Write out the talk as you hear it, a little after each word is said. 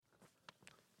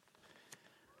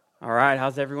All right,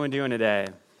 how's everyone doing today?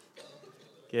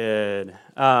 Good.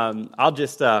 I'll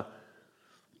just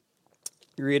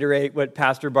reiterate what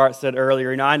Pastor Bart said earlier.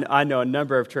 You know, I know a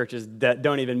number of churches that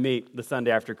don't even meet the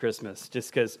Sunday after Christmas just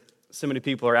because so many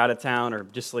people are out of town or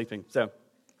just sleeping. So,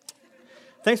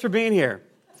 thanks for being here.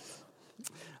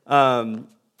 I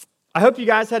hope you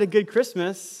guys had a good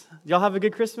Christmas. Y'all have a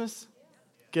good Christmas?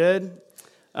 Good.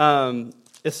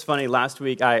 It's funny, last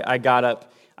week I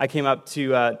came up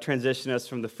to transition us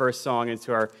from the first song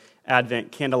into our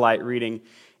Advent candlelight reading,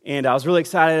 and I was really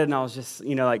excited, and I was just,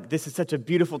 this is such a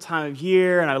beautiful time of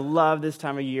year, and I love this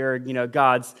time of year,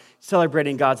 God's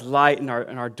celebrating God's light in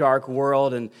our dark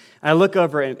world, and I look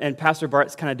over, and Pastor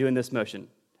Bart's kind of doing this motion,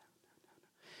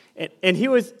 and he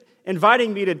was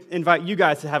inviting me to invite you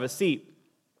guys to have a seat,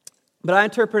 but I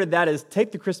interpreted that as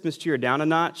take the Christmas cheer down a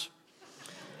notch.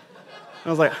 I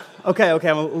was like, okay,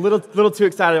 I'm a little too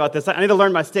excited about this. I need to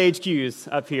learn my stage cues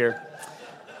up here.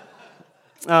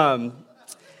 The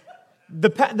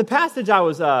passage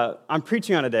I'm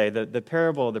preaching on today, the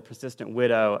parable of the persistent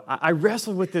widow, I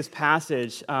wrestled with this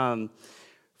passage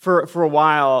for a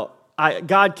while.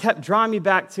 God kept drawing me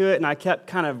back to it, and I kept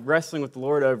kind of wrestling with the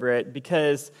Lord over it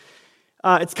because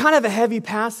it's kind of a heavy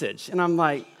passage. And I'm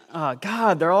like,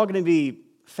 God, they're all going to be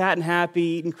fat and happy,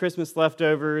 eating Christmas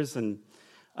leftovers, and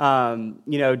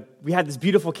we had this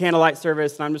beautiful candlelight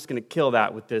service, and I'm just going to kill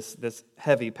that with this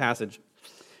heavy passage.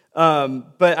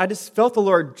 But I just felt the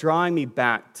Lord drawing me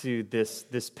back to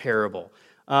this parable.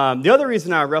 The other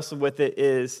reason I wrestled with it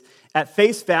is, at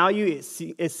face value,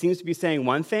 it seems to be saying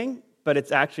one thing, but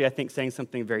it's actually, I think, saying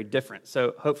something very different.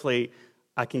 So hopefully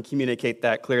I can communicate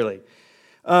that clearly.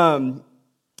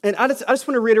 And I just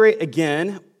want to reiterate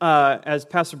again, as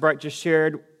Pastor Bright just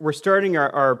shared, we're starting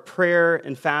our prayer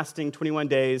and fasting 21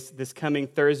 days this coming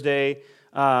Thursday,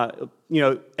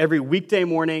 every weekday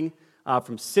morning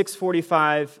from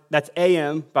 6:45, that's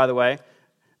a.m., by the way,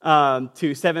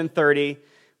 to 7:30.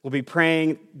 We'll be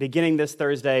praying beginning this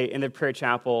Thursday in the prayer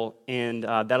chapel, and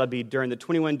that'll be during the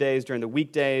 21 days, during the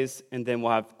weekdays, and then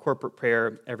we'll have corporate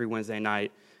prayer every Wednesday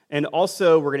night. And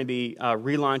also, we're going to be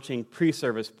relaunching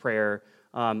pre-service prayer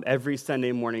every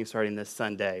Sunday morning starting this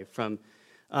Sunday from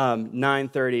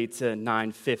 9:30 to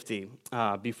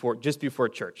 9:50 just before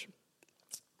church.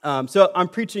 So I'm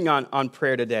preaching on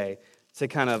prayer today to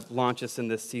kind of launch us in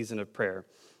this season of prayer.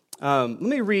 Let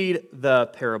me read the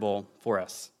parable for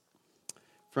us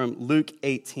from Luke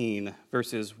 18,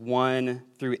 verses 1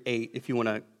 through 8, if you want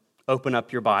to open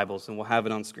up your Bibles, and we'll have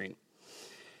it on screen.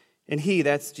 And he,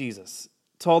 that's Jesus,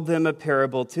 told them a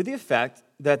parable to the effect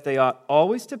that they ought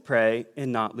always to pray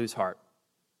and not lose heart.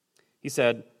 He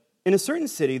said, in a certain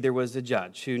city there was a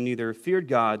judge who neither feared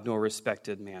God nor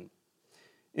respected man.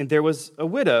 And there was a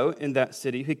widow in that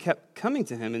city who kept coming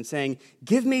to him and saying,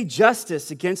 give me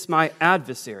justice against my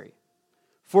adversary.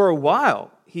 For a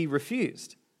while he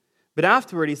refused. But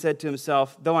afterward he said to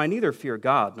himself, though I neither fear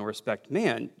God nor respect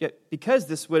man, yet because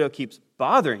this widow keeps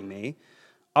bothering me,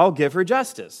 I'll give her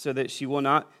justice so that she will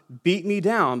not beat me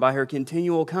down by her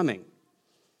continual coming.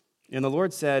 And the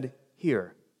Lord said,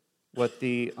 hear what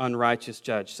the unrighteous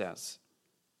judge says.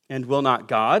 And will not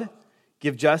God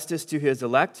give justice to his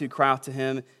elect who cry out to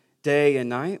him day and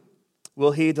night?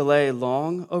 Will he delay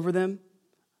long over them?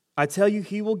 I tell you,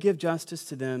 he will give justice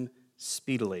to them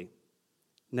speedily.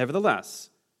 Nevertheless,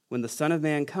 when the Son of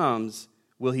Man comes,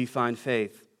 will he find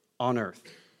faith on earth?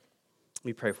 Let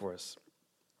me pray for us.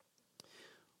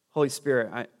 Holy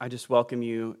Spirit, I just welcome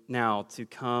you now to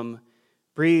come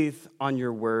breathe on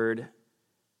your word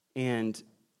and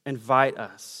invite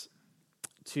us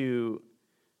to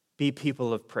be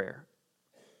people of prayer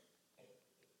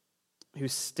who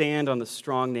stand on the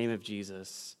strong name of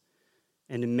Jesus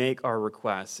and to make our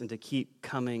requests and to keep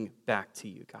coming back to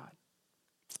you, God.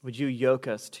 Would you yoke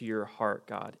us to your heart,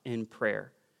 God, in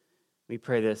prayer? We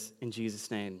pray this in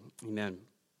Jesus' name. Amen.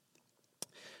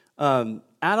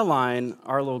 Adeline,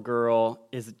 our little girl,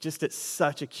 is just at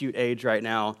such a cute age right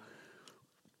now.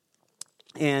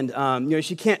 And,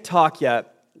 she can't talk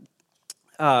yet,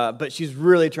 but she's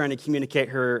really trying to communicate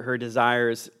her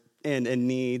desires and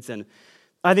needs. And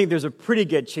I think there's a pretty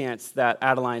good chance that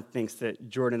Adeline thinks that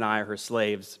Jordan and I are her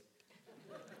slaves.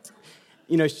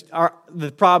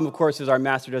 The problem, of course, is our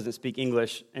master doesn't speak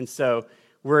English. And so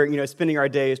we're, spending our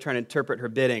days trying to interpret her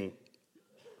bidding.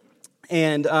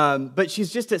 And but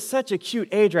she's just at such a cute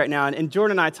age right now. And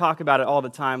Jordan and I talk about it all the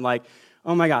time, like,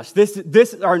 oh my gosh, this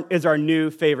is our new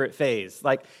favorite phase.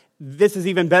 Like, this is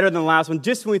even better than the last one.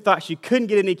 Just when we thought she couldn't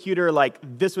get any cuter, like,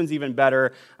 this one's even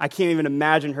better. I can't even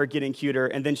imagine her getting cuter.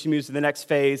 And then she moves to the next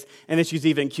phase, and then she's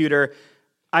even cuter.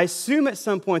 I assume at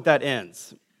some point that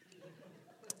ends.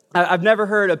 I've never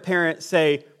heard a parent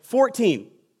say, 14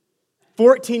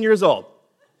 years old.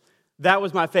 That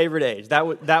was my favorite age. That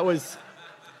was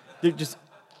it just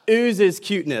oozes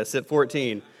cuteness at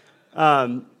 14.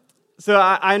 So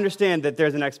I understand that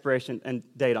there's an expiration and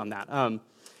date on that.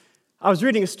 I was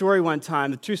reading a story one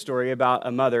time, a true story, about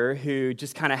a mother who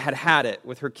just kind of had it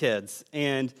with her kids.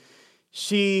 And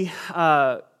she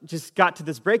just got to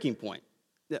this breaking point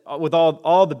with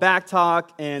all the back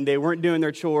talk, and they weren't doing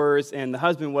their chores, and the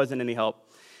husband wasn't any help.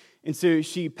 And so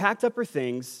she packed up her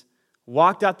things,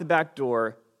 walked out the back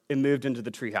door, and moved into the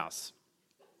treehouse.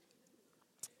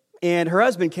 And her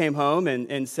husband came home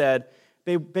and said,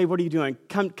 Babe, what are you doing?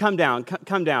 Come down.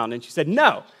 And she said,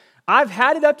 no, I've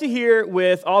had it up to here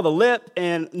with all the lip,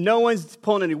 and no one's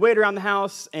pulling any weight around the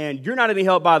house, and you're not any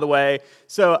help, by the way.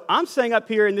 So I'm staying up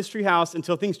here in this treehouse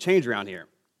until things change around here.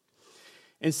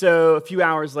 And so a few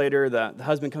hours later, the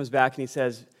husband comes back and he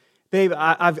says, Babe,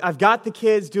 I've got the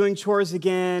kids doing chores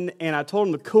again, and I told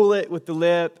them to cool it with the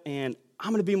lip, and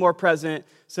I'm going to be more present.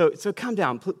 So come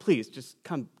down, please, just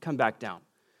come back down.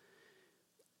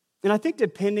 And I think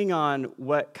depending on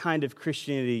what kind of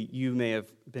Christianity you may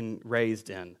have been raised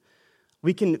in,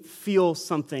 we can feel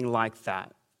something like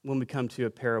that when we come to a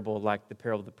parable like the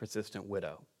parable of the persistent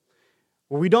widow,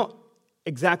 where we don't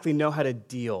exactly know how to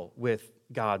deal with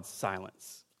God's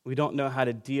silence. We don't know how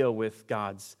to deal with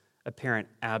God's apparent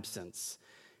absence.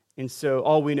 And so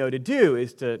all we know to do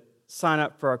is to sign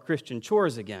up for our Christian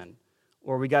chores again,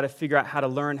 or we got to figure out how to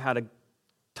learn how to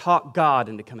talk God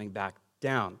into coming back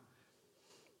down.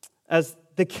 As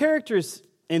the characters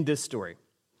in this story,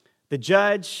 the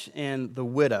judge and the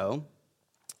widow,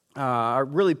 are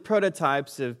really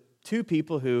prototypes of two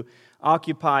people who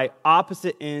occupy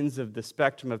opposite ends of the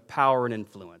spectrum of power and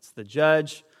influence. The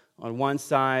judge on one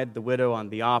side, the widow on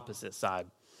the opposite side.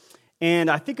 And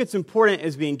I think it's important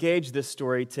as we engage this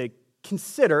story to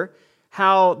consider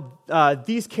how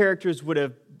these characters would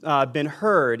have been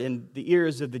heard in the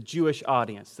ears of the Jewish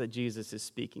audience that Jesus is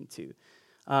speaking to.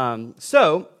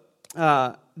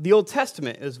 The Old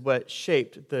Testament is what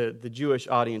shaped the Jewish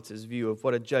audience's view of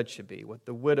what a judge should be, what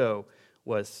the widow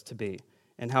was to be,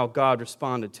 and how God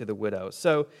responded to the widow.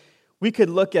 So we could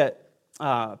look at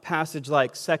a passage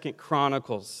like 2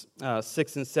 Chronicles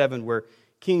 6 and 7, where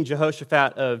King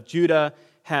Jehoshaphat of Judah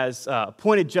has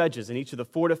appointed judges in each of the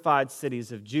fortified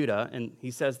cities of Judah, and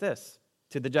he says this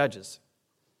to the judges.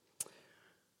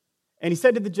 And he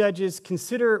said to the judges,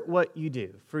 consider what you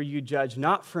do, for you judge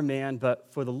not for man,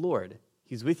 but for the Lord.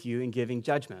 He's with you in giving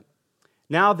judgment.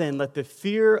 Now then, let the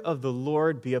fear of the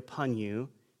Lord be upon you.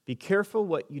 Be careful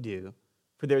what you do,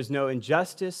 for there is no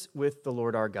injustice with the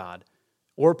Lord our God,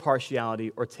 or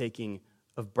partiality or taking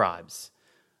of bribes.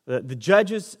 The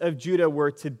judges of Judah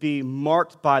were to be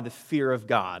marked by the fear of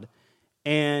God.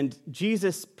 And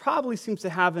Jesus probably seems to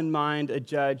have in mind a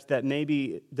judge that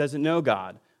maybe doesn't know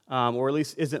God, or at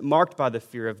least isn't marked by the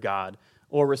fear of God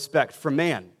or respect for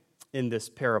man in this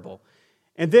parable.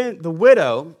 And then the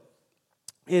widow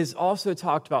is also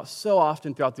talked about so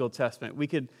often throughout the Old Testament. We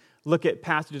could look at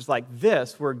passages like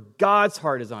this where God's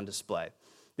heart is on display.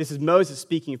 This is Moses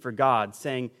speaking for God,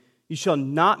 saying, you shall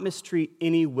not mistreat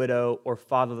any widow or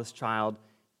fatherless child.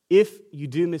 If you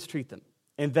do mistreat them,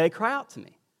 and they cry out to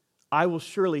me, I will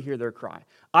surely hear their cry.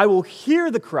 I will hear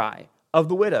the cry of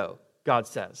the widow, God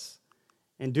says.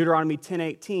 In Deuteronomy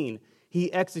 10:18,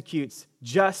 he executes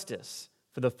justice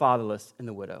for the fatherless and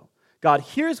the widow. God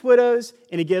hears widows,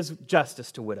 and he gives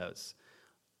justice to widows.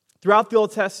 Throughout the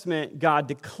Old Testament, God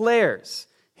declares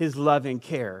his loving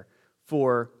care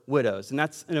for widows. And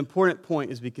that's an important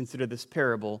point as we consider this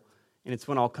parable, and it's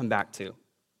one I'll come back to.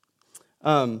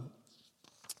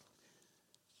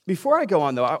 Before I go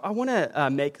on, though, I want to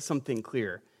make something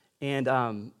clear, and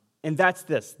that's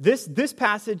this. This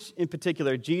passage in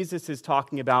particular, Jesus is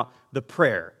talking about the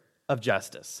prayer of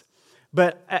justice.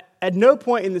 But at no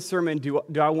point in the sermon do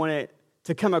I want it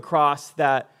to come across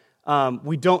that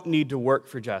we don't need to work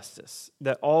for justice,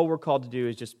 that all we're called to do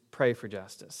is just pray for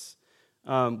justice.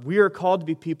 We are called to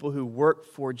be people who work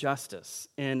for justice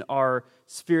in our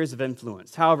spheres of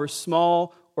influence, however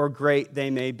small or great they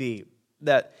may be.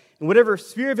 That in whatever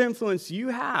sphere of influence you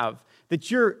have,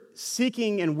 that you're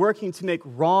seeking and working to make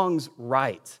wrongs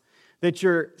right, that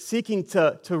you're seeking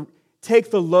to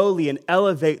take the lowly and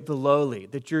elevate the lowly,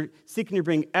 that you're seeking to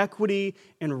bring equity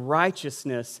and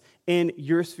righteousness in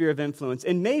your sphere of influence,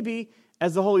 and maybe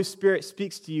as the Holy Spirit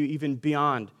speaks to you even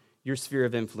beyond your sphere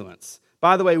of influence.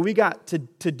 By the way, we got to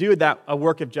do a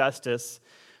work of justice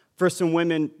for some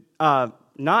women,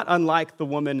 not unlike the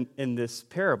woman in this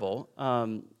parable.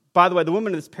 By the way, the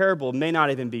woman in this parable may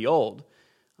not even be old.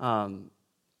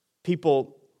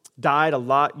 People died a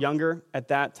lot younger at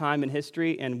that time in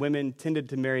history, and women tended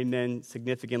to marry men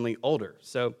significantly older.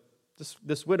 So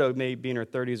this widow may be in her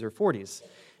 30s or 40s.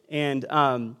 And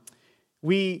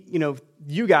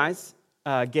you guys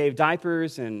gave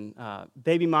diapers and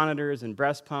baby monitors and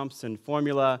breast pumps and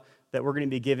formula that we're going to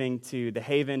be giving to the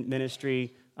Haven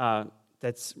Ministry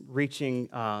that's reaching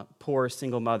poor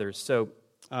single mothers. So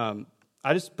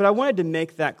but I wanted to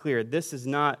make that clear. This is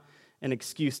not an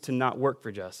excuse to not work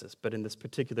for justice, but in this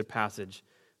particular passage,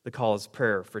 the call is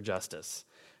prayer for justice.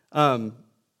 The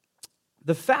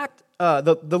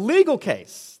legal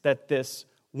case that this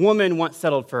woman wants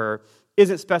settled for her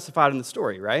isn't specified in the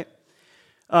story, right?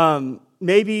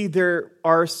 Maybe there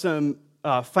are some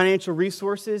financial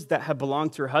resources that have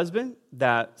belonged to her husband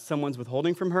that someone's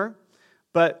withholding from her,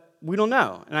 but we don't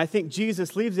know. And I think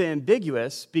Jesus leaves it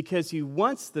ambiguous because he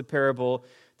wants the parable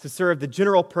to serve the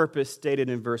general purpose stated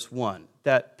in verse 1,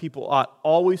 that people ought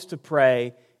always to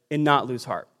pray and not lose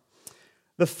heart.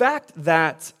 The fact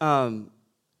that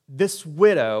this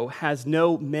widow has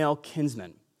no male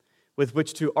kinsman with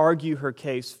which to argue her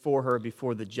case for her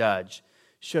before the judge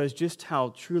shows just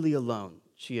how truly alone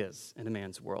she is in a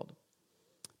man's world.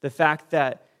 The fact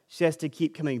that she has to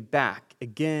keep coming back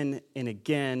again and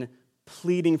again,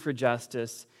 pleading for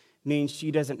justice, means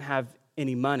she doesn't have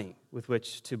any money with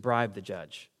which to bribe the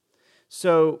judge.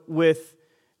 So with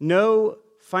no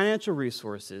financial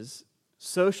resources,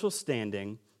 social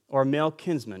standing, or male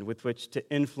kinsman with which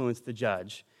to influence the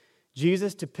judge,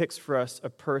 Jesus depicts for us a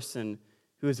person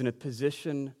who is in a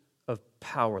position of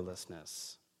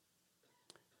powerlessness.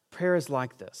 Prayer is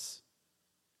like this.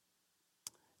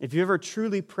 If you ever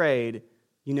truly prayed,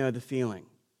 you know the feeling,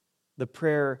 the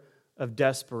prayer of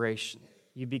desperation.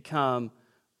 You become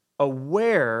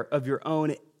aware of your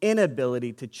own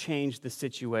inability to change the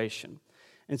situation.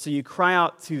 And so you cry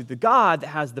out to the God that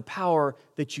has the power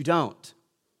that you don't.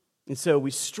 And so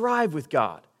we strive with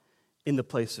God in the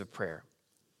place of prayer.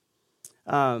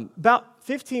 About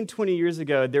 15, 20 years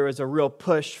ago, there was a real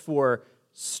push for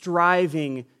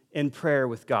striving in prayer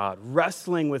with God,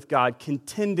 wrestling with God,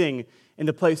 contending in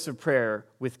the place of prayer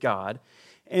with God.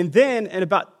 And then, and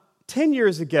about 10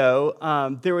 years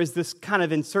ago, there was this kind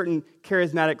of, in certain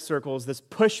charismatic circles, this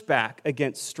pushback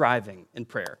against striving in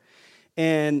prayer.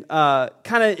 And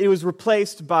it was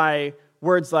replaced by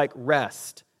words like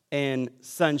rest and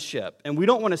sonship. And we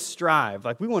don't want to strive.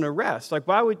 Like, we want to rest. Like,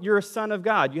 you're a son of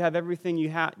God. You have everything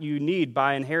you need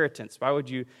by inheritance. Why would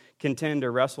you contend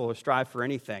or wrestle or strive for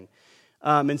anything?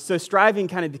 And so striving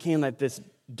kind of became like this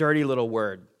dirty little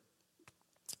word.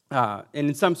 And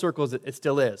in some circles, it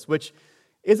still is, which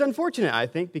is unfortunate, I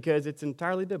think, because it's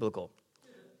entirely biblical.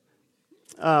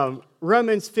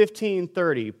 Romans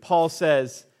 15:30, Paul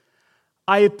says,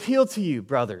 I appeal to you,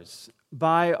 brothers,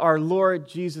 by our Lord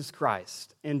Jesus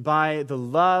Christ and by the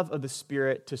love of the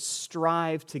Spirit, to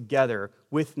strive together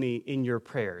with me in your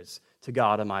prayers to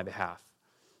God on my behalf.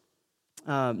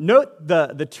 Note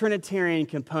the Trinitarian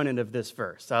component of this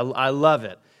verse. I love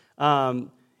it.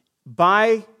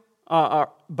 By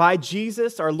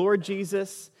Jesus, our Lord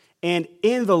Jesus, and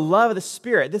in the love of the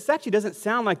Spirit. This actually doesn't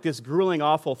sound like this grueling,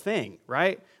 awful thing,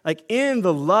 right? Like, in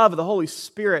the love of the Holy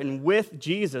Spirit and with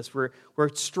Jesus, we're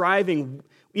striving,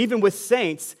 even with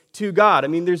saints, to God. I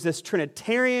mean, there's this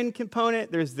Trinitarian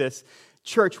component. There's this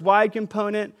church-wide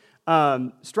component.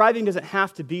 Striving doesn't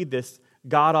have to be this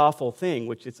god-awful thing,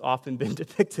 which it's often been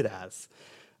depicted as.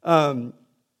 And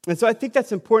so I think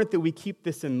that's important that we keep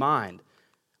this in mind.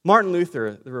 Martin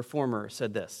Luther, the Reformer,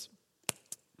 said this: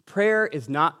 prayer is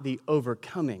not the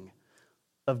overcoming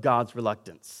of God's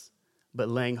reluctance, but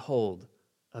laying hold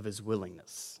of his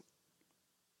willingness.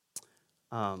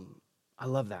 I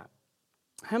love that.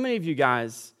 How many of you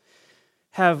guys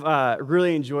have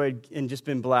really enjoyed and just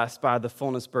been blessed by the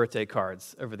Fullness birthday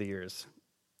cards over the years?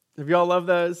 Have you all loved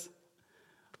those?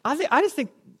 I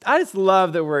just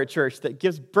love that we're a church that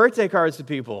gives birthday cards to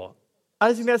people. I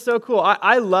just think that's so cool.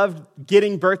 I loved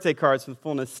getting birthday cards from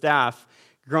Fullness staff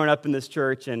growing up in this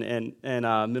church and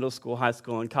middle school, high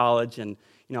school, and college. And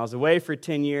I was away for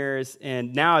 10 years,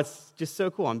 and now it's just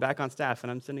so cool. I'm back on staff, and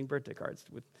I'm sending birthday cards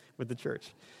with the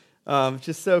church. It's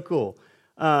just so cool.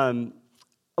 A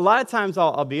lot of times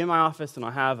I'll be in my office, and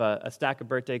I'll have a stack of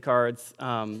birthday cards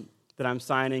that I'm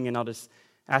signing, and I'll just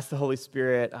ask the Holy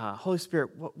Spirit, Holy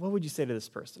Spirit, what would you say to this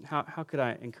person? How could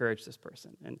I encourage this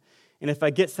person? And if I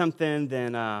get something,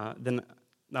 then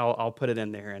I'll put it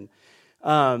in there.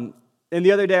 And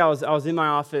the other day I was in my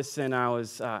office, and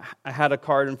I had a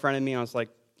card in front of me, and I was like,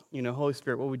 Holy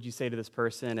Spirit, what would you say to this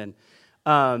person?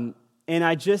 And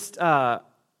I just I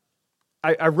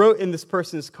wrote in this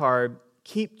person's card,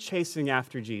 keep chasing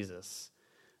after Jesus.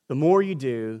 The more you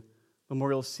do, the more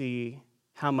you'll see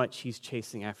how much he's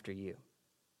chasing after you.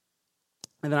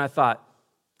 And then I thought,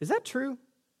 is that true?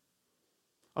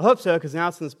 I hope so, because now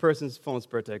it's in this person's phone's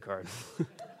birthday card.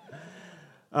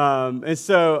 And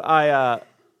so I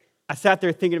sat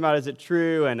there thinking about, is it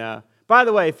true? And by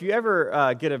the way, if you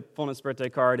ever get a fullness birthday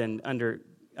card and under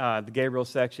the Gabriel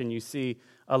section, you see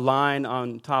a line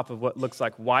on top of what looks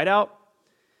like whiteout,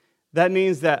 that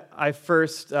means that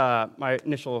my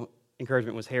initial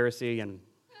encouragement was heresy, and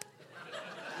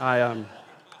I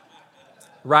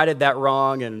righted that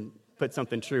wrong and put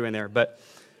something true in there. But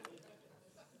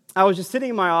I was just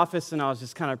sitting in my office, and I was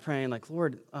just kind of praying, like,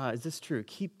 Lord, is this true?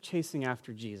 Keep chasing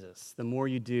after Jesus. The more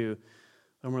you do,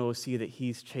 the more you'll see that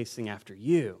he's chasing after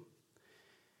you.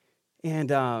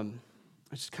 And I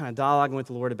was just kind of dialoguing with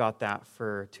the Lord about that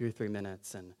for 2 or 3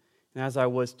 minutes. And as I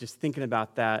was just thinking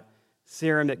about that,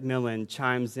 Sarah McMillan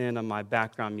chimes in on my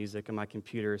background music on my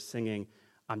computer singing,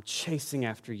 I'm chasing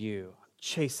after you, I'm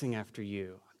chasing after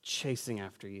you, I'm chasing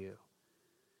after you.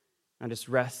 I just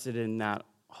rested in that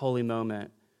holy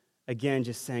moment. Again,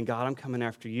 just saying, God, I'm coming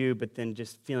after you, but then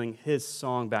just feeling his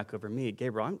song back over me.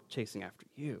 Gabriel, I'm chasing after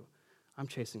you. I'm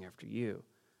chasing after you.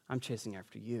 I'm chasing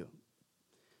after you.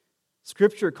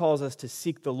 Scripture calls us to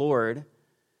seek the Lord,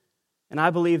 and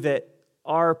I believe that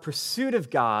our pursuit of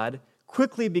God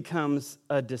quickly becomes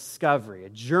a discovery, a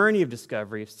journey of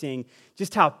discovery, of seeing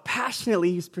just how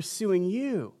passionately he's pursuing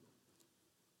you.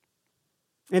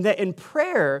 And that in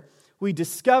prayer, we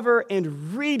discover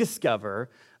and rediscover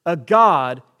a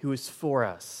God who is for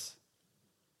us.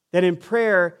 That in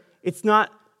prayer, it's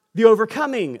not the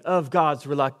overcoming of God's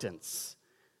reluctance,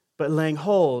 but laying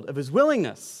hold of his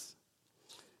willingness.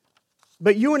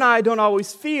 But you and I don't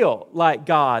always feel like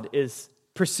God is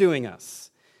pursuing us.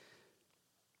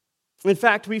 In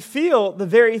fact, we feel the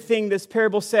very thing this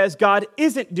parable says God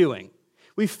isn't doing.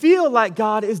 We feel like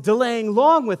God is delaying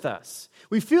long with us.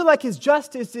 We feel like his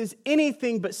justice is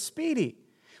anything but speedy.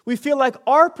 We feel like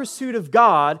our pursuit of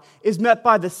God is met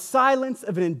by the silence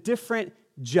of an indifferent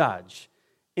judge.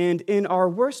 And in our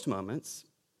worst moments,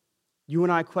 you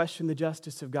and I question the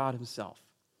justice of God himself.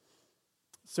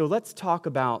 So let's talk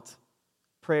about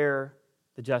prayer,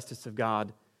 the justice of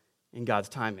God, and God's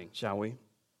timing, shall we?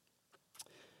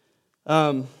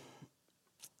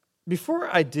 Before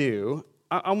I do,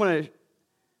 I want to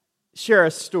share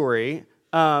a story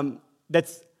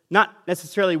that's not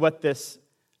necessarily what this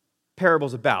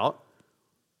parable's about.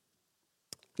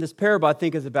 This parable, I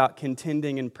think, is about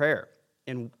contending in prayer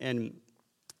and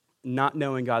not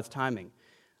knowing God's timing.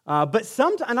 But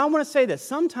sometimes, and I want to say this,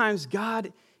 sometimes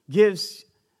God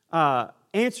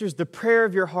answers the prayer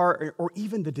of your heart or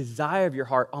even the desire of your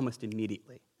heart almost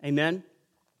immediately. Amen?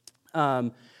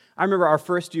 I remember our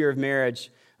first year of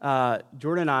marriage,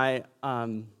 Jordan and I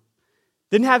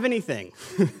didn't have anything.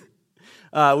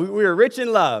 We were rich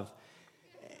in love.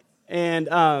 And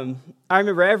I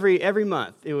remember every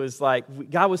month, it was like,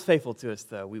 God was faithful to us,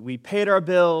 though. We paid our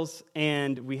bills,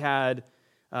 and we had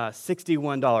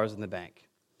 $61 in the bank.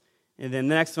 And then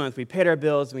the next month, we paid our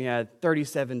bills, and we had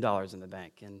 $37 in the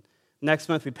bank. And next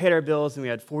month, we paid our bills, and we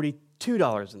had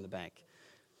 $42 in the bank.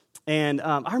 And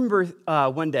I remember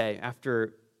one day,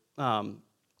 after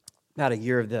about a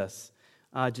year of this,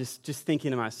 just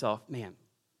thinking to myself, man,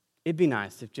 it'd be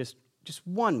nice if just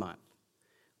 1 month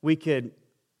we could,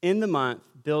 in the month,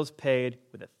 bills paid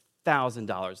with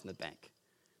 $1,000 in the bank,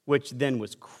 which then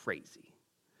was crazy.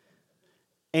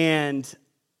 And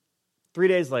 3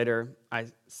 days later, I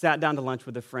sat down to lunch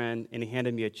with a friend, and he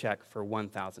handed me a check for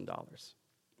 $1,000. I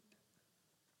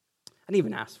didn't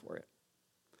even ask for it.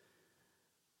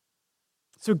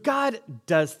 So God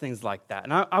does things like that.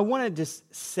 And I want to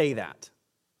just say that,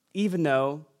 even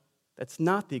though that's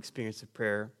not the experience of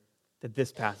prayer that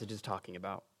this passage is talking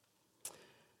about.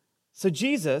 So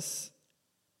Jesus,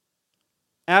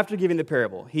 after giving the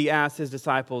parable, he asked his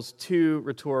disciples 2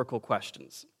 rhetorical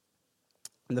questions.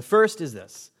 And the first is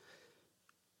this: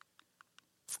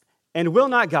 and will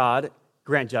not God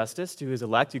grant justice to his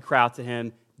elect who cry out to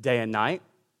him day and night?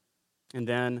 And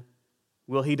then,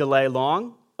 will he delay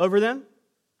long over them?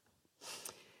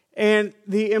 And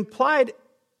the implied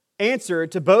answer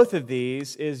to both of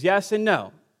these is yes and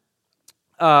no.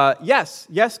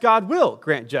 Yes, God will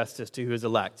grant justice to his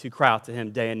elect who cry out to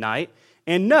him day and night.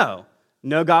 And no,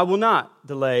 God will not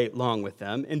delay long with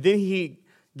them. And then he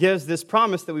gives this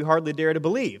promise that we hardly dare to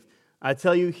believe. I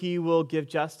tell you, he will give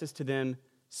justice to them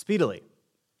speedily.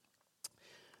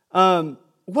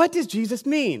 What does Jesus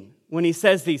mean when he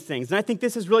says these things? And I think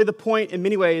this is really the point in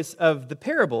many ways of the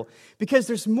parable, because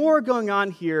there's more going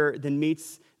on here than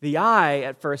meets the eye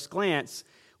at first glance,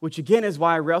 which again is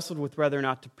why I wrestled with whether or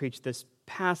not to preach this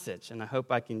passage, and I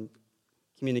hope I can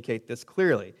communicate this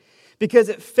clearly. Because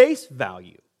at face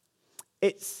value,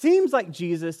 it seems like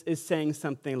Jesus is saying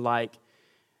something like,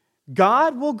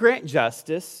 God will grant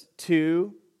justice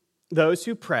to those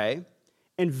who pray,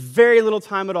 and very little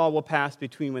time at all will pass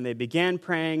between when they began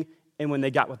praying and when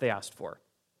they got what they asked for.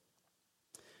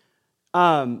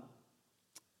 I've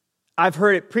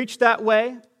heard it preached that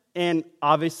way, and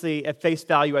obviously at face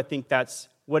value, I think that's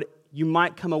what you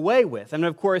might come away with. And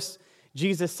of course,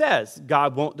 Jesus says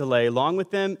God won't delay long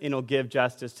with them, and he'll give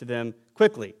justice to them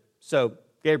quickly. So,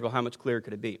 Gabriel, how much clearer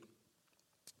could it be?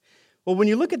 Well, when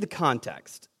you look at the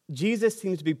context, Jesus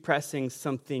seems to be pressing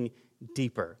something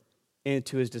deeper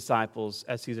into his disciples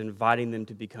as he's inviting them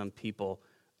to become people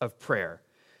of prayer.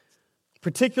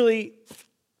 Particularly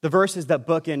the verses that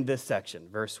bookend this section,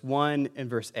 verse 1 and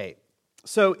verse 8.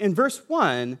 So in verse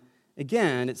 1,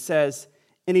 again, it says,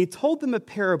 and he told them a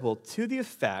parable to the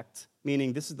effect,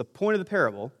 meaning this is the point of the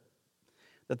parable,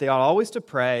 that they ought always to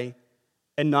pray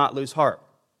and not lose heart.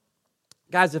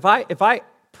 Guys, if I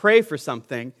pray for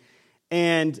something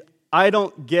and I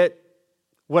don't get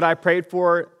what I prayed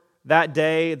for that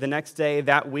day, the next day,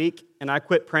 that week, and I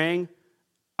quit praying,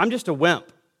 I'm just a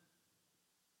wimp.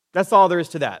 That's all there is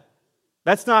to that.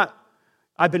 That's not,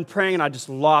 I've been praying and I just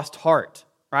lost heart,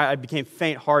 right? I became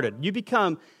faint-hearted.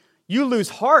 You lose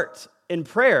heart in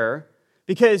prayer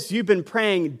because you've been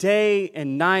praying day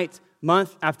and night,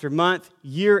 month after month,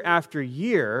 year after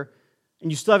year,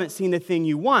 and you still haven't seen the thing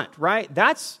you want, right?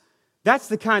 That's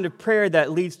the kind of prayer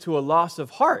that leads to a loss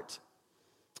of heart.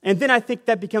 And then I think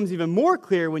that becomes even more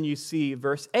clear when you see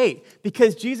verse 8,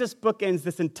 because Jesus bookends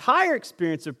this entire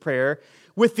experience of prayer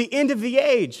with the end of the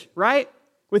age, right?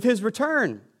 With his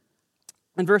return.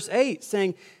 In verse 8,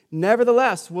 saying,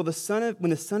 nevertheless, when the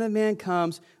Son of Man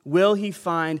comes, will he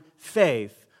find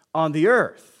faith on the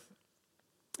earth?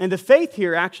 And the faith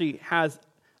here actually has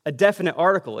a definite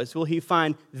article. It's will he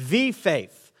find the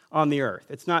faith on the earth?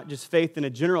 It's not just faith in a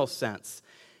general sense.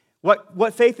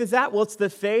 What faith is that? Well, it's the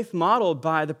faith modeled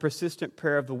by the persistent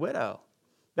prayer of the widow.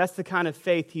 That's the kind of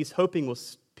faith he's hoping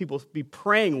people will be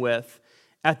praying with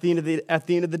at the end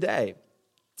of the day.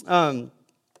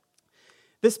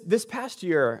 This past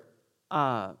year,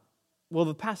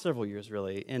 the past several years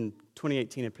really, in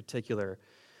 2018 in particular,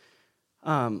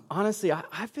 honestly,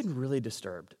 I've been really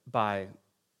disturbed by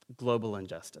global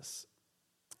injustice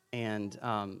and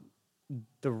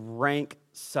the rank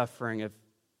suffering of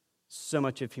so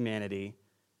much of humanity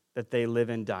that they live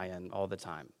and die in all the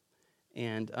time.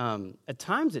 And at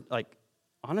times it,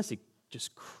 honestly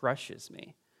just crushes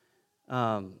me.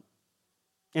 And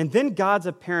then God's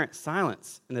apparent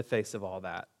silence in the face of all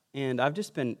that. And I've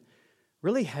just been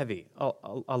really heavy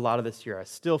a lot of this year. I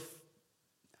still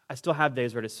have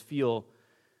days where I just feel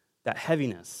that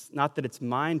heaviness. Not that it's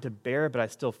mine to bear, but I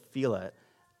still feel it.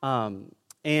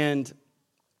 And,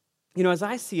 as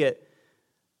I see it,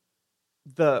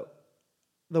 the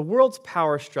world's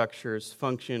power structures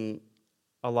function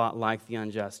a lot like the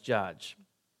unjust judge.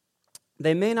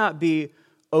 They may not be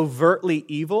overtly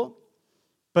evil,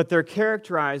 but they're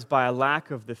characterized by a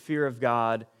lack of the fear of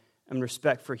God and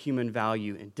respect for human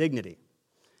value and dignity.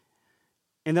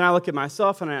 And then I look at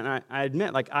myself and I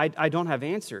admit, I don't have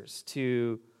answers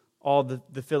to all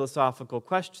the philosophical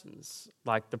questions,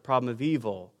 like the problem of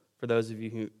evil, for those of you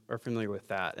who are familiar with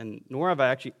that. And nor have I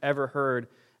actually ever heard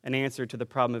an answer to the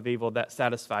problem of evil that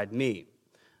satisfied me.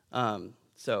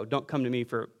 So don't come to me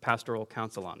for pastoral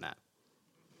counsel on that.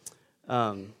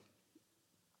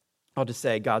 I'll just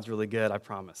say God's really good, I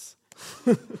promise.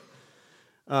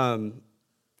 And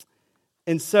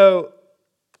so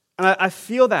I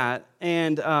feel that,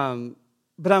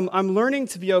 but I'm learning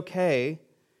to be okay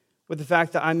with the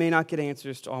fact that I may not get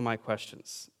answers to all my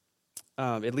questions,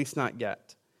 at least not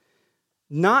yet.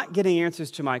 Not getting answers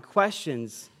to my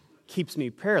questions keeps me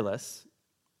prayerless.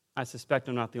 I suspect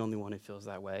I'm not the only one who feels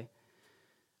that way.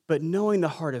 But knowing the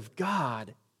heart of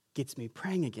God gets me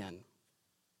praying again.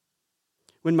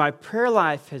 When my prayer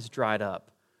life has dried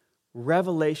up,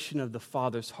 revelation of the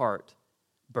Father's heart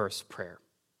bursts prayer.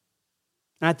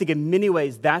 And I think in many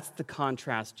ways that's the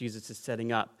contrast Jesus is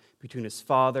setting up between his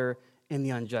Father and the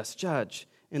unjust judge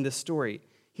in this story.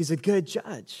 He's a good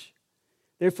judge.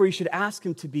 Therefore, you should ask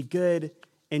him to be good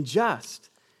and just.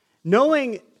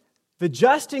 Knowing the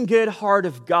just and good heart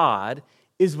of God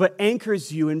is what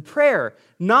anchors you in prayer,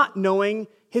 not knowing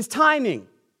his timing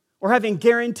or having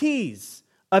guarantees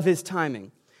of his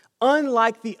timing.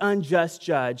 Unlike the unjust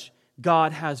judge,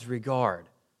 God has regard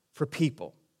for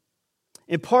people.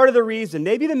 And part of the reason,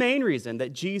 maybe the main reason,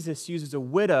 that Jesus uses a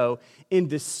widow in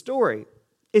this story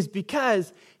is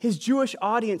because his Jewish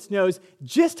audience knows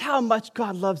just how much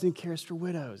God loves and cares for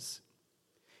widows.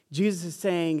 Jesus is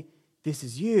saying, this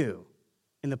is you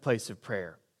in the place of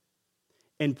prayer.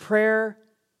 In prayer,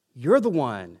 you're the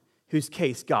one whose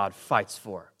case God fights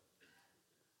for.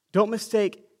 Don't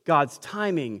mistake God's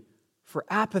timing for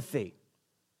apathy.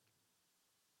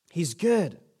 He's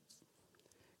good.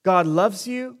 God loves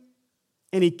you,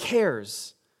 and he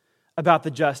cares about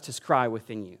the justice cry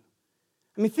within you.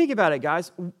 I mean, think about it,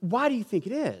 guys. Why do you think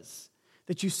it is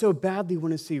that you so badly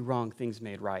want to see wrong things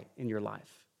made right in your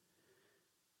life?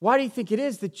 Why do you think it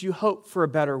is that you hope for a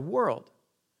better world?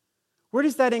 Where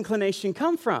does that inclination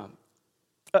come from?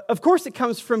 Of course, it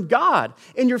comes from God,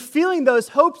 and you're feeling those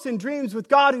hopes and dreams with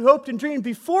God who hoped and dreamed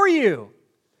before you.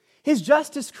 His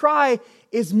justice cry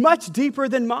is much deeper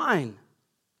than mine.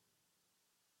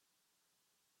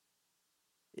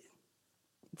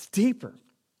 It's deeper.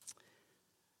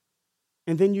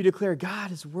 And then you declare,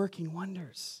 God is working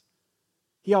wonders.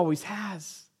 He always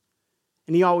has,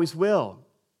 and he always will.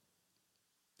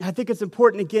 And I think it's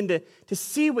important, again, to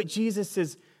see what Jesus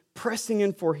is pressing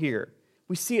in for here.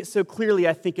 We see it so clearly,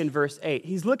 I think, in verse 8.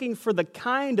 He's looking for the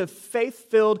kind of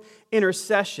faith-filled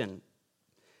intercession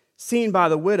seen by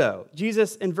the widow.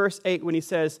 Jesus, in verse 8, when he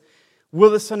says,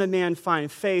 will the Son of Man find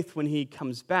faith when he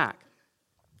comes back?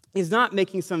 He's not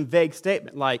making some vague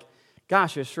statement like,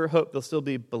 gosh, I sure hope there'll still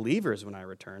be believers when I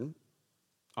return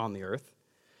on the earth.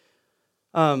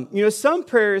 Some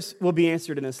prayers will be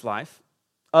answered in this life.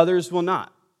 Others will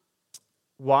not.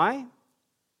 Why?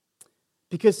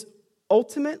 Because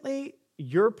ultimately,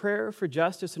 your prayer for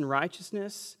justice and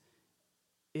righteousness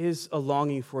is a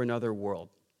longing for another world.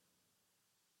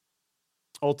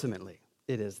 Ultimately,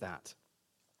 it is that.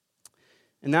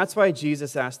 And that's why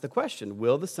Jesus asked the question,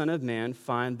 will the Son of Man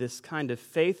find this kind of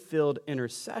faith-filled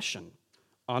intercession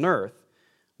on earth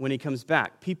when he comes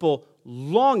back? People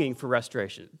longing for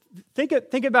restoration. Think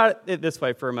about it this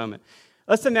way for a moment.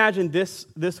 Let's imagine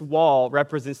this wall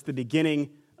represents the beginning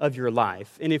of your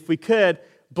life. And if we could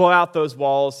blow out those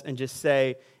walls and just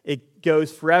say it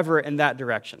goes forever in that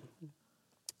direction.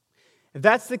 If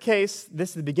that's the case, this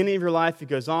is the beginning of your life, it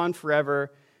goes on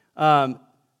forever. From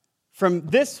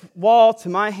this wall to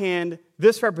my hand,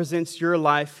 this represents your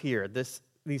life here,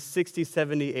 these 60,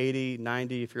 70, 80,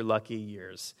 90, if you're lucky,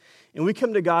 years. And we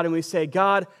come to God and we say,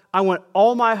 God, I want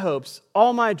all my hopes,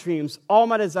 all my dreams, all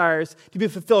my desires to be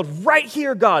fulfilled right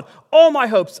here, God. All my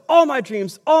hopes, all my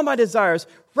dreams, all my desires,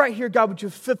 right here, God, would you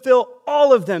fulfill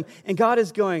all of them? And God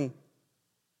is going,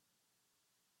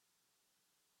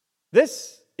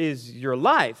 this is your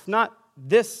life, not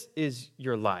this is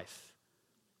your life.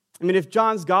 I mean, if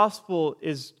John's gospel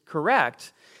is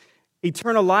correct,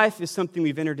 eternal life is something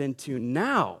we've entered into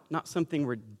now, not something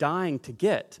we're dying to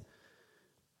get.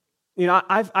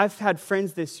 I've had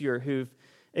friends this year who've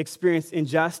experienced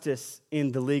injustice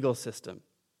in the legal system,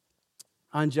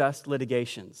 unjust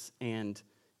litigations, and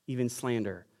even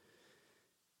slander.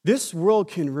 This world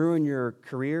can ruin your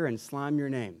career and slime your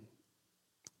name,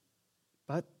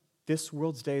 but this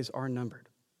world's days are numbered.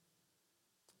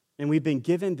 And we've been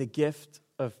given the gift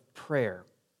of prayer.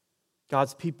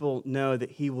 God's people know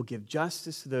that he will give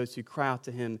justice to those who cry out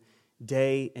to him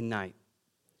day and night,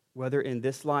 whether in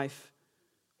this life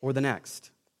or the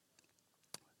next.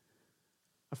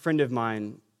 A friend of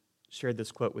mine shared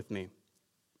this quote with me.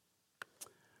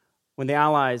 When the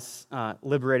Allies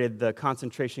liberated the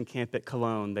concentration camp at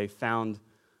Cologne, they found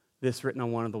this written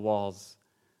on one of the walls: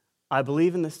 I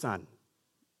believe in the sun,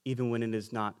 even when it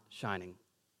is not shining.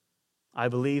 I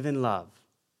believe in love,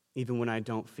 even when I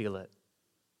don't feel it.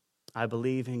 I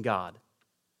believe in God,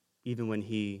 even when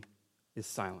he is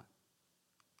silent.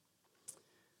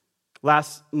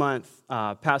 Last month,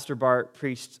 Pastor Bart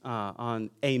preached on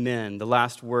Amen, the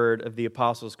last word of the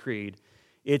Apostles' Creed.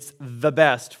 It's the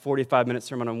best 45-minute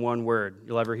sermon on one word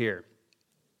you'll ever hear.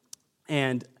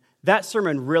 And that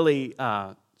sermon really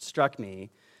struck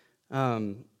me.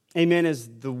 Amen is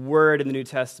the word in the New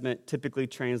Testament typically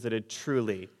translated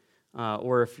truly,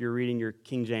 or if you're reading your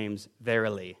King James,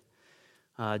 verily.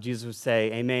 Jesus would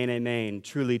say, amen, amen,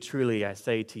 truly, truly, I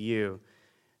say to you.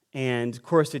 And, of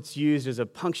course, it's used as a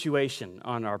punctuation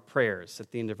on our prayers,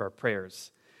 at the end of our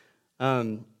prayers.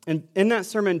 And in that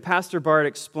sermon, Pastor Bart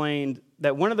explained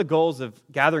that one of the goals of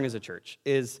gathering as a church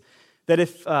is that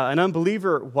if an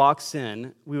unbeliever walks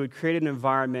in, we would create an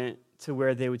environment to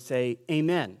where they would say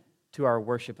amen to our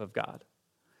worship of God.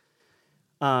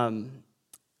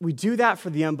 We do that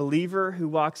for the unbeliever who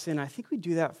walks in. I think we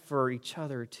do that for each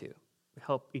other, too. We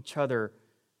help each other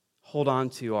hold on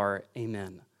to our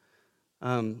amen.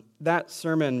 That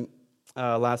sermon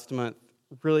last month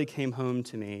really came home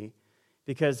to me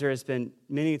because there has been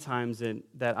many times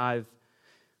that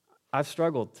I've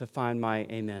struggled to find my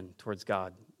amen towards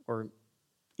God or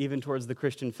even towards the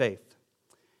Christian faith.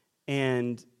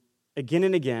 And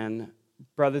again,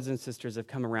 brothers and sisters have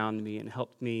come around me and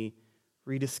helped me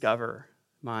rediscover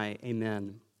my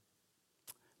amen,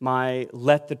 my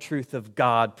let the truth of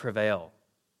God prevail.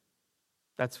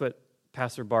 That's what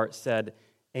Pastor Bart said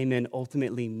amen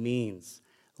ultimately means.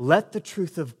 Let the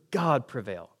truth of God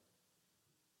prevail.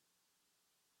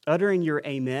 Uttering your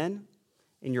amen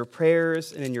in your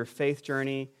prayers and in your faith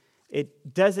journey,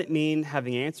 it doesn't mean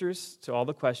having answers to all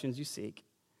the questions you seek.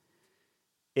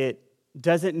 It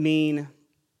doesn't mean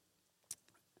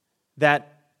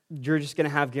that you're just going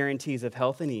to have guarantees of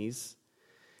health and ease.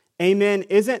 Amen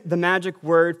isn't the magic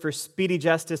word for speedy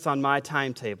justice on my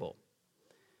timetable.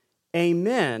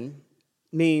 Amen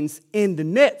means in the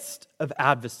midst of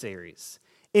adversaries,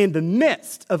 in the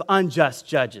midst of unjust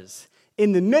judges,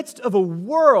 in the midst of a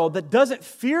world that doesn't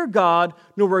fear God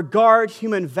nor regard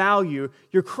human value,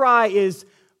 your cry is,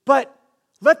 but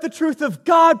let the truth of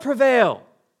God prevail.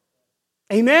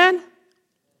 Amen?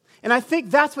 And I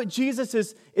think that's what Jesus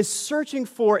is searching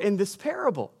for in this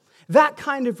parable. That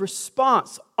kind of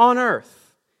response on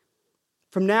earth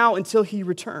from now until he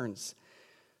returns.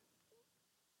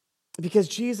 Because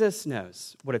Jesus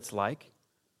knows what it's like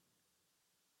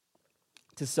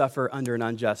to suffer under an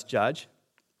unjust judge.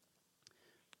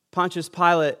 Pontius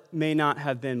Pilate may not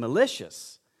have been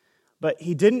malicious, but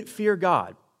he didn't fear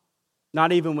God,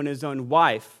 not even when his own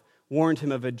wife warned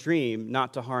him of a dream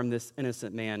not to harm this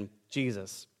innocent man,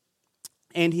 Jesus.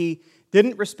 And he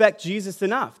didn't respect Jesus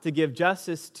enough to give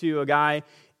justice to a guy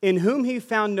in whom he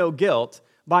found no guilt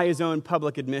by his own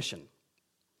public admission.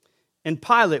 In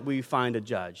Pilate, we find a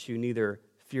judge who neither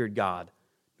feared God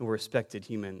nor respected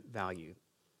human value.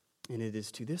 And it is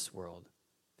to this world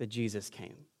that Jesus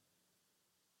came.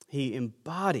 He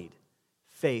embodied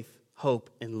faith, hope,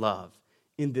 and love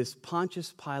in this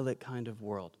Pontius Pilate kind of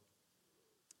world.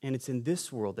 And it's in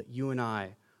this world that you and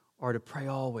I are to pray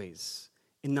always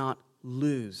and not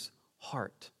lose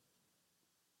heart.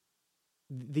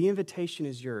 The invitation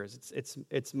is yours.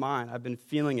 It's mine. I've been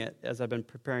feeling it as I've been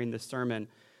preparing this sermon.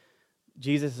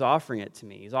 Jesus is offering it to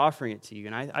me. He's offering it to you.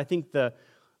 And I think the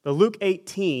Luke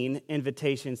 18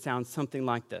 invitation sounds something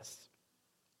like this.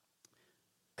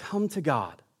 Come to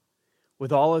God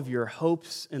with all of your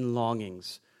hopes and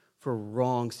longings for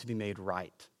wrongs to be made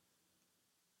right.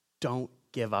 Don't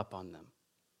give up on them.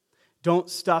 Don't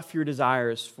stuff your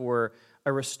desires for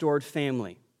a restored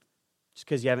family just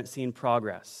because you haven't seen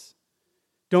progress.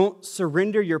 Don't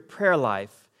surrender your prayer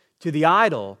life to the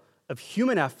idol of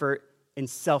human effort and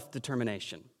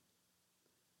self-determination.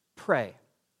 Pray.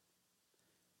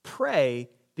 Pray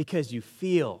because you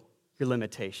feel your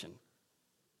limitation.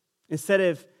 Instead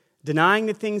of denying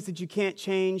the things that you can't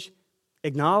change,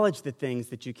 acknowledge the things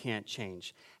that you can't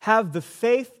change. Have the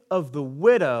faith of the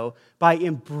widow by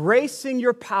embracing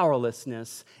your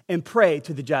powerlessness and pray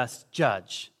to the just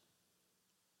judge.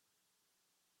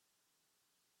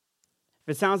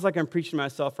 If it sounds like I'm preaching to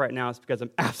myself right now, it's because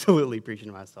I'm absolutely preaching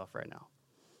to myself right now.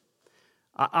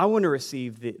 I want to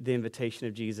receive the invitation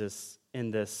of Jesus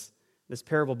in this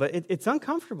parable, but it's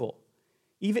uncomfortable,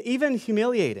 even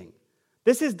humiliating.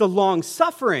 This is the long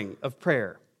suffering of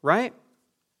prayer, right?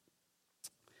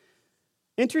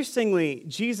 Interestingly,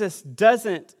 Jesus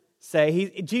doesn't say,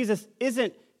 Jesus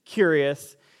isn't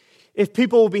curious if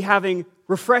people will be having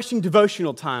refreshing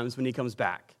devotional times when he comes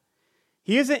back.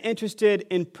 He isn't interested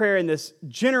in prayer in this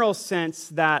general sense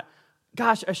that,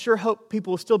 gosh, I sure hope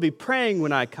people will still be praying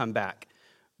when I come back.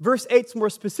 Verse 8's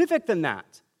more specific than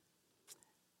that.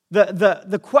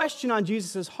 The question on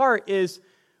Jesus' heart is,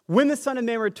 when the Son of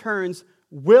Man returns,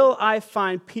 will I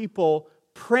find people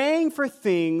praying for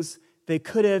things they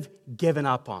could have given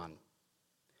up on?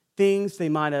 Things they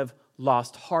might have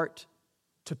lost heart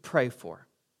to pray for.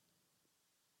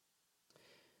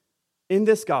 In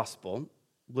this gospel,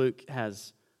 Luke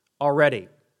has already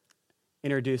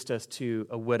introduced us to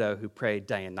a widow who prayed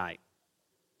day and night.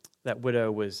 That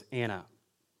widow was Anna.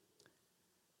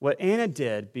 What Anna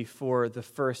did before the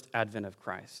first advent of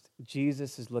Christ,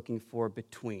 Jesus is looking for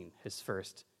between his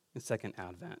first and second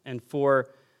advent. And for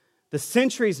the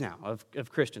centuries now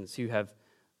of Christians who have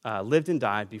lived and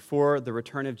died before the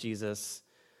return of Jesus,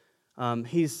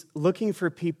 he's looking for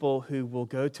people who will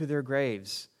go to their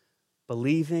graves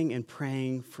believing and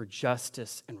praying for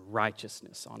justice and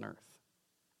righteousness on earth.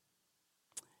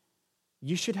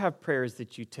 You should have prayers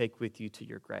that you take with you to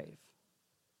your grave.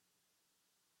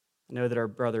 I know that our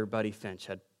brother Buddy Finch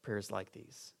had prayers like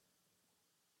these.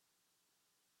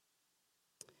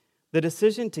 The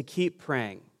decision to keep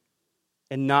praying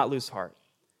and not lose heart,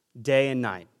 day and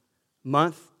night,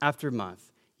 month after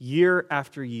month, year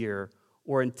after year,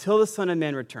 or until the Son of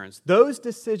Man returns, those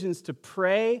decisions to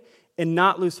pray and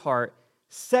not lose heart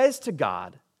says to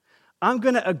God, I'm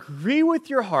going to agree with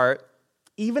your heart,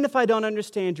 even if I don't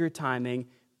understand your timing,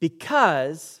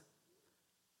 because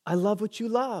I love what you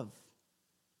love.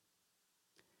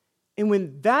 And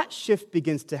when that shift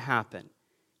begins to happen,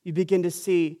 you begin to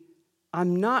see,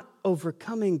 I'm not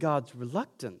overcoming God's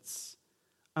reluctance.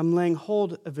 I'm laying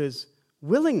hold of his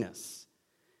willingness.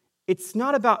 It's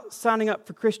not about signing up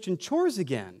for Christian chores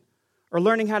again or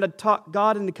learning how to talk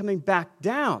God into coming back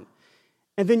down.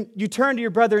 And then you turn to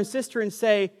your brother and sister and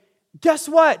say, guess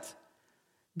what?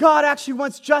 God actually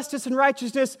wants justice and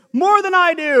righteousness more than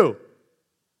I do.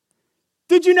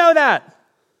 Did you know that?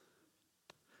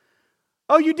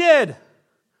 Oh, you did?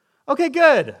 Okay,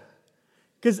 good.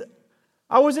 Because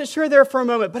I wasn't sure there for a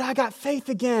moment, but I got faith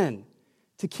again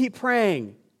to keep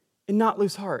praying and not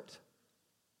lose heart.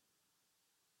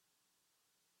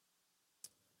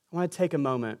 I want to take a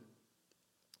moment,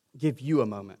 give you a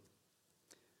moment.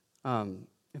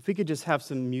 If we could just have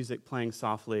some music playing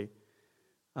softly.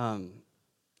 I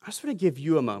just want to give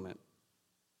you a moment,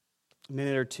 a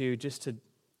minute or two, just to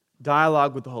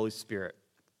dialogue with the Holy Spirit.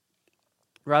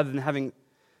 Rather than having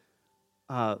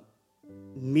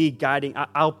me guiding,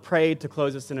 I'll pray to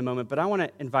close this in a moment, but I want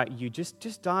to invite you,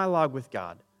 just dialogue with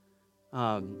God.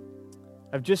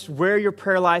 Of just where your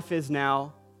prayer life is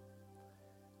now,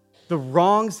 the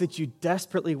wrongs that you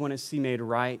desperately want to see made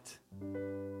right,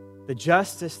 the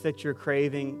justice that you're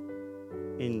craving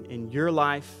in your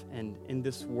life and in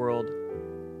this world.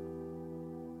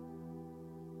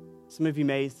 Some of you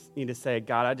may need to say,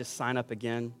 God, I just sign up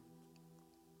again.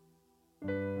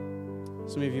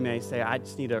 Some of you may say, I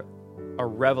just need a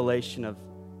revelation of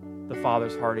the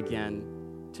Father's heart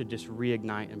again to just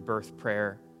reignite and birth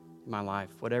prayer in my life.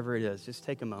 Whatever it is, just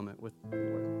take a moment with the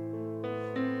Lord.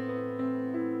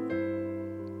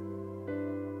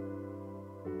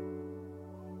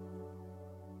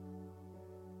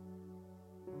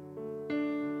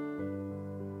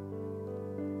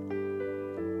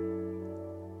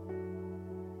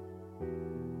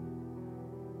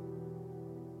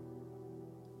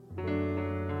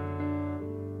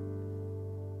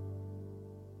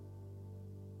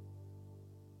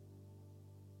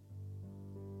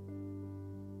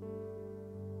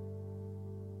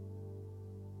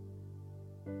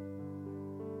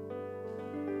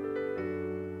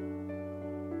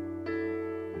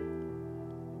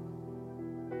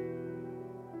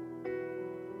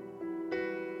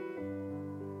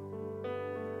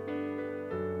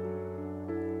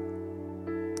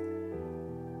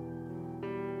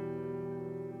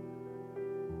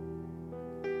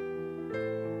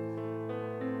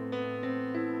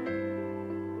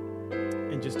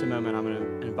 In just a moment, I'm going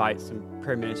to invite some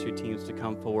prayer ministry teams to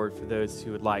come forward for those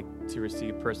who would like to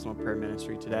receive personal prayer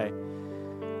ministry today.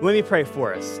 Let me pray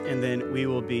for us, and then we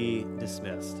will be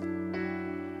dismissed.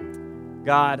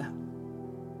 God,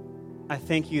 I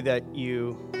thank you that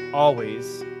you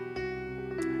always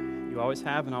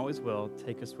have and always will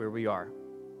take us where we are.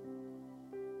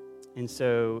 And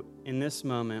so in this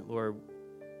moment, Lord,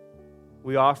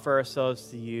 we offer ourselves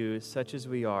to you such as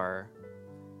we are.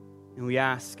 And we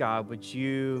ask, God, would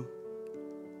you,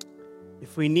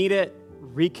 if we need it,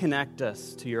 reconnect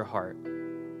us to your heart.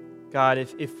 God,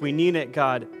 if we need it,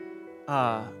 God,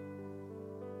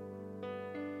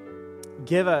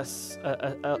 give us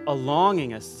a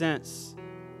longing, a sense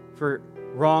for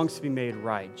wrongs to be made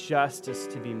right, justice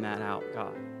to be met out,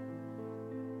 God.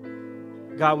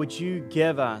 God, would you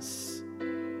give us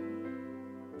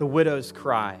the widow's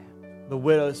cry, the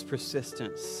widow's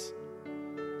persistence,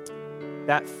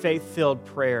 that faith-filled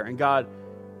prayer. And God,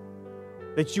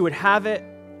 that you would have it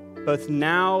both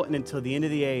now and until the end of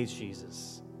the age,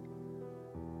 Jesus.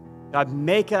 God,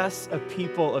 make us a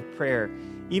people of prayer.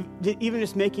 Even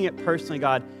just making it personally,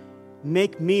 God,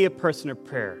 make me a person of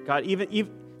prayer. God,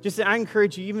 I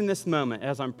encourage you, even this moment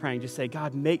as I'm praying, just say,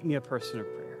 God, make me a person of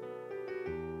prayer.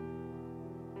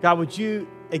 God, would you,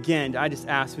 again, I just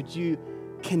ask, would you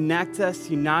connect us,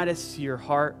 unite us to your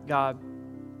heart, God,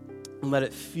 and let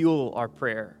it fuel our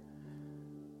prayer.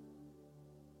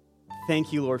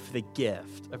 Thank you, Lord, for the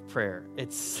gift of prayer.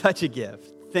 It's such a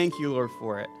gift. Thank you, Lord,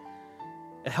 for it.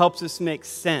 It helps us make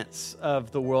sense of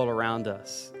the world around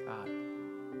us, God.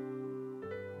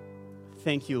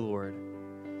 Thank you, Lord.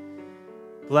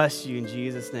 Bless you in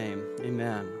Jesus' name.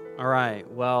 Amen. All right.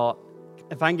 Well,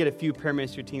 if I can get a few prayer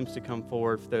ministry teams to come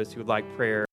forward for those who would like prayer.